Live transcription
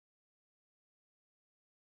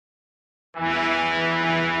Good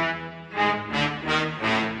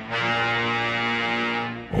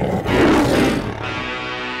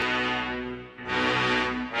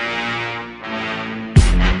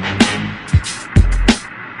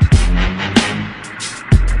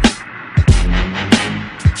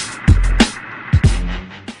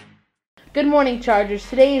morning, Chargers.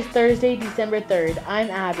 Today is Thursday, December 3rd. I'm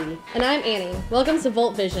Abby. And I'm Annie. Welcome to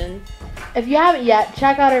Volt Vision. If you haven't yet,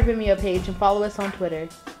 check out our Vimeo page and follow us on Twitter.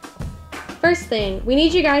 First thing, we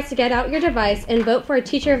need you guys to get out your device and vote for a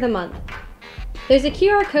Teacher of the Month. There's a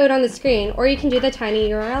QR code on the screen, or you can do the tiny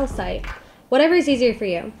URL site. Whatever is easier for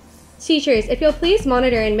you. Teachers, if you'll please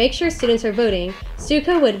monitor and make sure students are voting,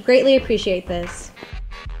 Stuco would greatly appreciate this.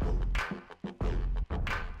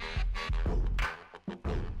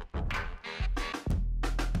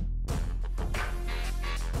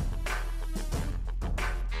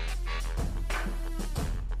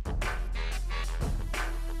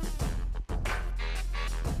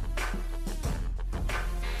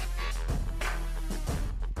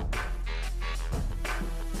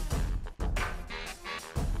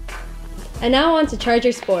 And now on to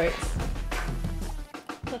Charger Sports.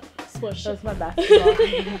 Swoosh. That's my basketball.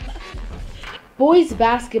 Boys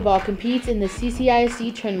basketball competes in the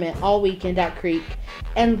CCISD tournament all weekend at Creek,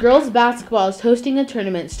 and girls basketball is hosting a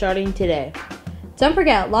tournament starting today. Don't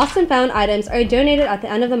forget, lost and found items are donated at the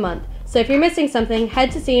end of the month, so if you're missing something, head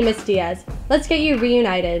to see Miss Diaz. Let's get you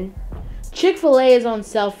reunited. Chick-fil-A is on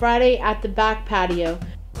sale Friday at the back patio.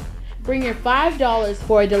 Bring your $5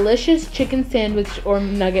 for a delicious chicken sandwich or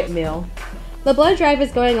nugget meal. The blood drive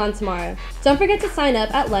is going on tomorrow. Don't forget to sign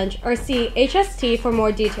up at lunch or see HST for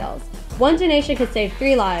more details. One donation could save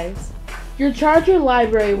 3 lives. Your Charger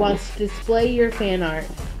library wants to display your fan art.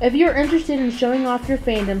 If you're interested in showing off your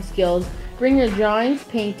fandom skills, bring your drawings,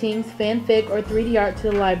 paintings, fanfic, or 3D art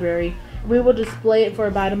to the library. We will display it for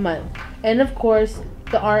about a month. And of course,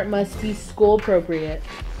 the art must be school appropriate.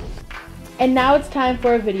 And now it's time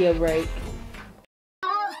for a video break.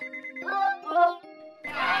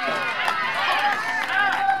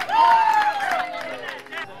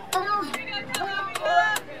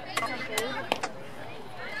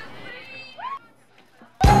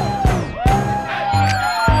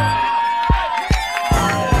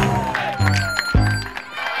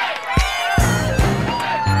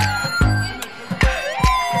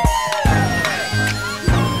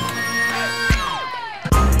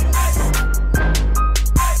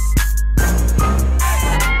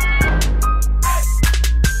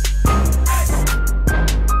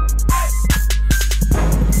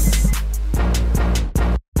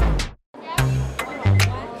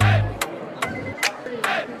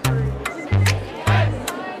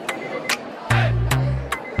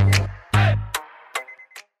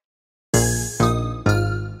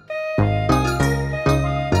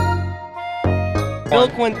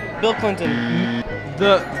 Bill Clinton.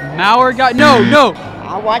 The Mauer guy? No.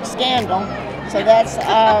 I watch Scandal, so that's the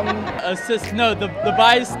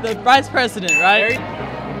vice president, right?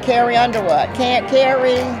 Carrie Underwood. Can't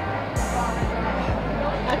Carrie.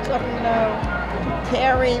 I don't know.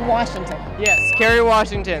 Carrie Washington. Yes, Kerry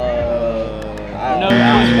Washington. I don't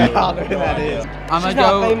know who that is. She's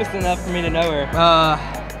not famous enough for me to know her.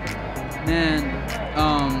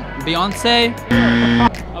 Beyonce.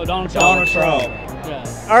 Oh, Donald Trump. Yeah.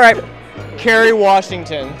 All right, Kerry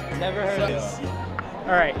Washington. Never heard of this.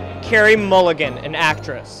 All right, Carey Mulligan, an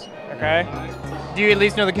actress. Okay. Do you at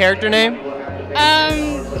least know the character name?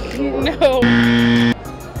 No.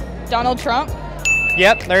 Donald Trump?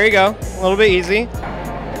 Yep, there you go. A little bit easy.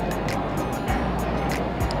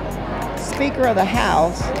 Speaker of the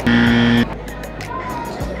House.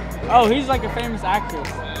 Oh, he's like a famous actress.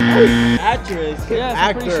 Actress? Yes,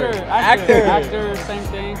 I'm pretty sure. Actor, same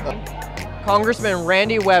thing. Congressman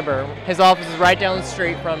Randy Weber. His office is right down the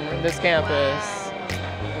street from this campus.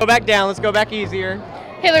 Go back down. Let's go back easier.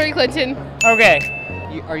 Hillary Clinton. Okay.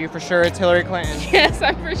 Are you for sure it's Hillary Clinton? Yes,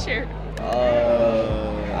 I'm for sure.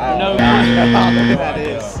 I don't know who that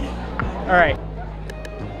is. All right.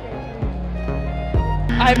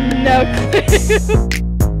 I have no clue.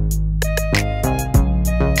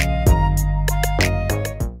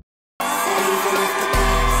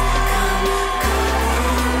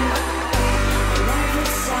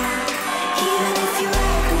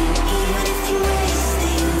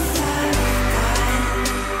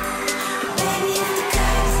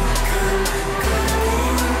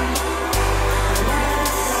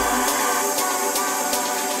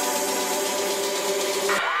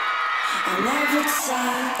 I never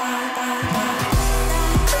saw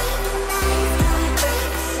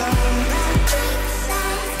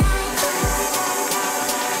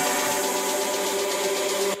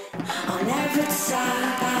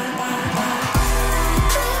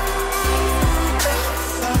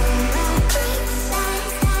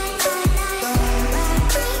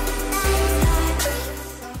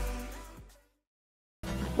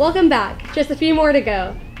Welcome back. Just a few more to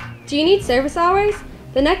go. Do you need service hours?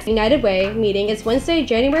 The next United Way meeting is Wednesday,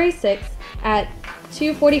 January 6th at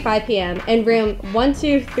 2:45 p.m. in room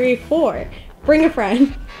 1234. Bring a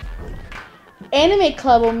friend. Animate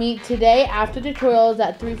Club will meet today after tutorials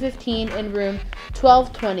at 3:15 in room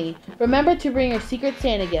 1220. Remember to bring your Secret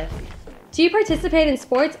Santa gift. Do you participate in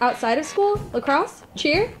sports outside of school? Lacrosse?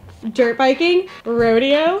 Cheer? Dirt biking?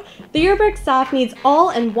 Rodeo? The yearbook staff needs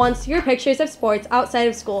all and wants your pictures of sports outside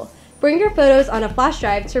of school. Bring your photos on a flash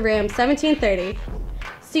drive to room 1730.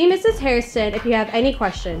 See Mrs. Hairston if you have any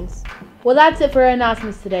questions. Well, that's it for our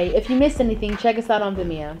announcements today. If you missed anything, check us out on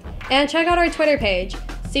Vimeo. And check out our Twitter page.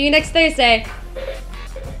 See you next Thursday.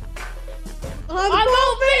 On